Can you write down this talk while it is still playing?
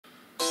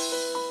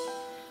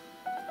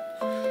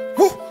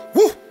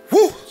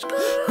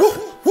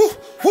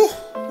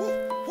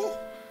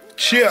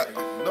Shit.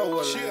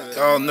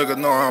 Y'all niggas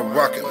know I'm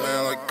rockin',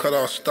 man. Like cut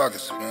off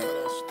stockings, man.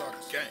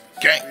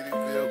 Gang.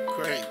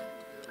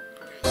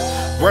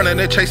 Running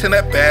and chasing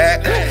that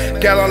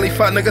bag. Got all these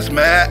fuck niggas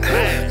mad.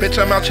 Bitch,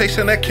 I'm out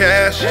chasing that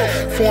cash.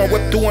 Foreign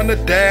whip doing the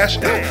dash.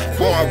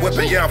 Foreign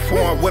whipping, yeah, I'm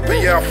foreign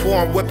whipping, yeah, I'm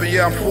foreign whipping,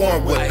 yeah, I'm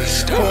foreign whipping.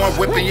 Foreign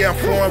whipping, yeah, I'm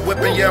foreign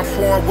whipping, yeah, I'm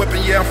foreign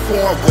whipping, yeah, I'm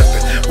foreign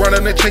whipping.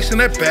 Running and chasing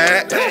that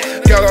bag.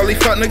 Got all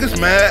these fuck niggas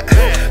mad.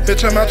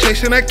 Bitch, I'm out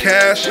chasing that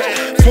cash.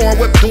 Foreign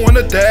whip doing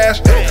the dash.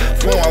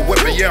 Foreign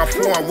whipping, yeah, I'm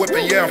foreign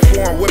whipping, yeah, I'm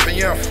foreign whipping,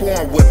 yeah, I'm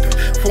foreign whipping.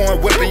 Foreign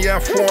whipping, yeah,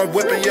 I'm foreign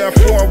whipping, yeah, I'm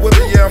foreign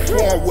whipping, yeah, I'm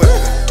foreign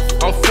whipping.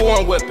 I'm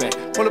foreign whipping,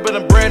 pull up in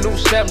a brand new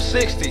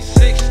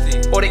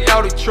 760 or the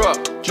Audi truck.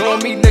 Join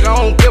me, nigga, I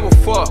don't give a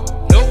fuck.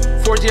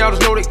 4G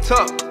autos know they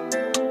tough,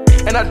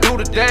 and I do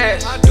the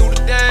dash.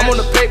 I'm on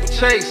the paper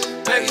chase.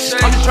 I'm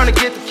just trying to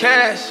get the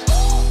cash.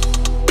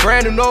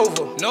 Brand new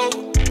Nova,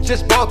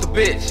 just bought the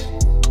bitch.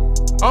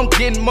 I'm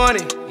getting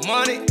money,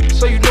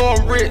 so you know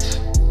I'm rich.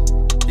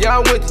 Yeah, I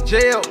went to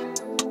jail.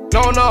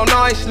 No,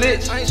 I ain't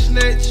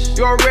snitch.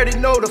 You already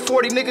know the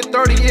 40 nigga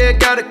 30, yeah,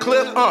 got a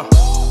clip.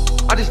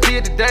 I just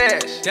did the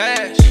dash.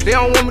 They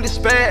don't want me to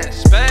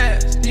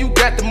spaz. You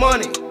got the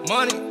money.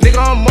 Nigga,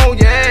 I'm on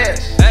your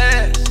ass.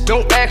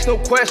 Don't ask no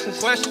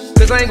questions,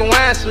 cause I ain't gon'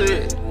 answer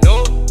it.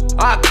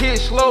 I kid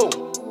slow,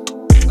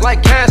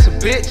 like cancer,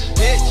 bitch.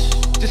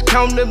 Just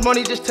counting the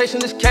money, just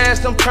tasting this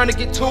cash, I'm trying to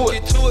get to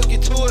it.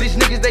 These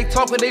niggas, they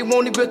talking, they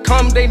won't even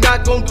come, they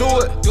not gon' do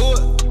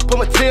it. Put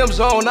my Tim's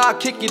on, I'll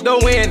kick your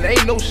dough in,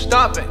 ain't no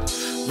stopping.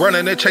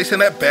 Running and chasing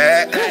that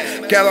bag.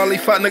 Got all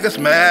these fuck niggas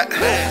mad.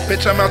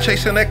 Bitch, I'm out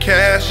chasing that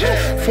cash.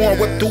 Foreign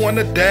whip doing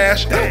the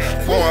dash.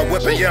 Foreign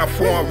whipping, yeah, I'm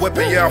foreign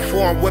whipping, yeah, I'm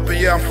foreign whipping,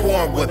 yeah, I'm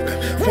foreign whipping.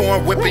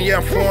 Foreign whipping, yeah,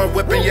 I'm foreign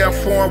whipping, yeah, I'm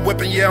foreign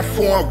whipping, yeah, I'm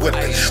foreign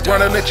whipping.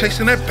 Running and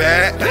chasing that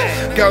bag.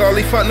 Got all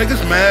these fuck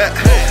niggas mad.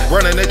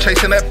 Running and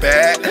chasing that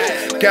bag.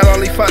 Got all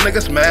these fuck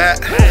niggas mad.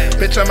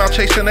 Bitch, I'm out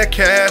chasing that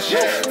cash.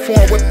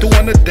 Foreign whip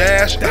doing the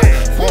dash.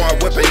 Foreign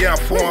whipping, yeah,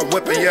 I'm foreign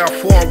whipping, yeah, I'm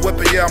foreign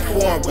whipping, yeah, I'm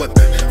foreign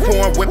whipping.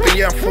 Foreign whipping,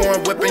 yeah, I'm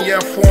foreign whipping, yeah,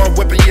 I'm foreign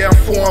whipping, yeah, I'm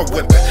foreign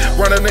whipping.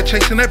 Running and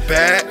chasing that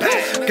bag.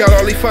 Got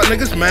all these fuck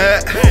niggas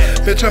mad.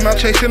 Bitch, I'm out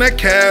chasing that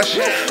cash.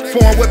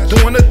 Foreign whip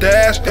doing the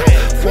dash.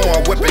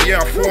 Foreign whipping,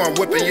 yeah, I'm foreign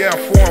whipping, yeah,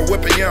 I'm foreign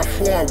whipping, yeah, I'm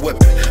foreign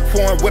whipping.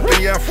 Foreign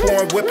whipping, yeah, I'm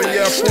foreign whipping,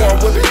 yeah, I'm foreign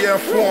whipping, yeah,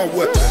 I'm foreign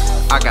whipping.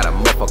 I got a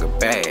motherfucking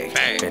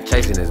bag. Been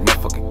chasing this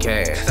motherfucking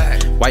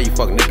cash. Why you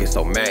fuck niggas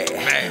so mad?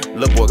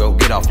 Lil' boy, go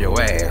get off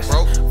your ass.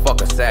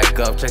 Fuck a sack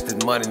up, chase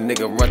this money,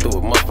 nigga, run through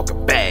a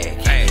motherfucking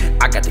bag.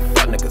 I got these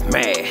fuck niggas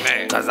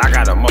mad, cause I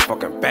got a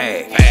motherfucking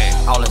bag.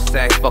 All the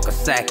sacks, fuck a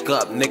sack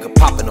up, nigga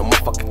poppin' a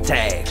motherfucking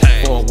tag.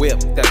 Foreign whip,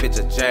 that bitch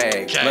a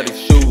jag. Bloody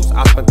shoes,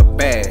 I spent the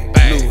bag.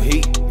 New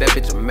heat, that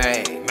bitch a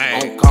mag.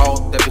 On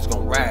call, that bitch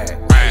gon' ride.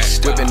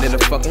 Whippin' in a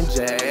fucking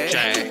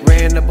jag.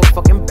 Ran up a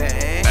fucking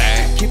bag.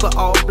 Keep an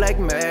all black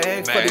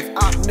mag for these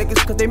op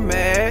niggas cause they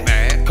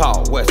mad.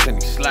 Call West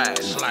and he sliding.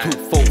 2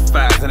 4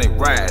 5s and they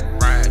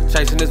riding.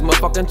 Chasing this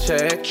motherfucking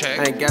check.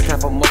 I ain't got time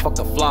for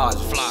motherfucking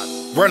floss.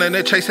 Running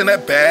and chasing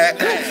that bag.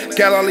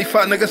 Got all these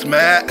fuck niggas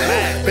mad.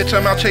 Bitch,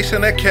 I'm out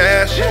chasing that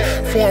cash.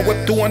 Foreign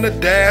whip doing the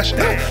dash.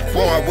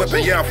 Foreign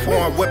whipping, yeah, I'm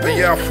foreign whipping,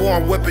 yeah, I'm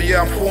foreign whipping,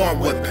 yeah, I'm foreign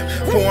whipping.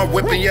 Foreign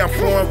whipping, yeah, I'm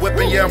foreign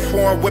whipping, yeah, I'm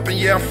foreign whipping,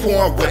 yeah, I'm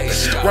foreign whipping.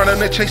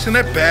 Running and chasing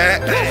that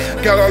bag.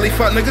 Got all these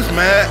fuck niggas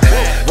mad.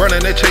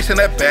 Running and chasing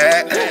that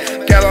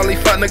bag. Got all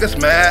these fuck niggas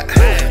mad.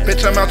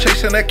 Bitch, I'm out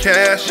chasing that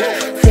cash.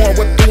 Foreign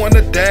whip doing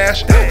the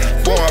dash.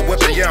 Foreign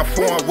whipping, yeah, I'm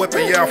foreign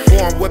whipping, yeah, I'm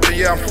foreign whipping,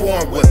 yeah, I'm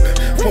foreign whipping.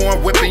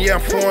 Foreign whipping, yeah,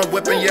 I'm foreign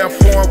whipping, yeah, I'm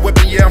foreign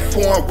whipping, yeah, I'm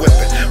foreign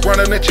whipping.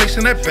 Running and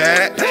chasing that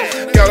bag.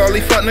 Got all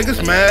these fuck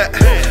niggas mad.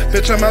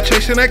 Bitch, I'm out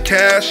chasing that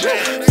cash.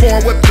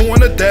 Foreign whip doing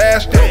the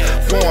dash.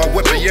 Foreign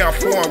whipping, yeah, I'm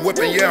foreign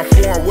whipping, yeah, I'm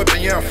foreign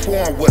whipping, yeah, I'm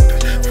foreign whipping.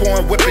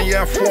 Foreign whipping,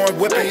 yeah, I'm foreign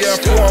whipping, yeah,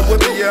 I'm foreign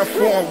whipping, yeah, I'm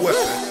foreign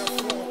whipping.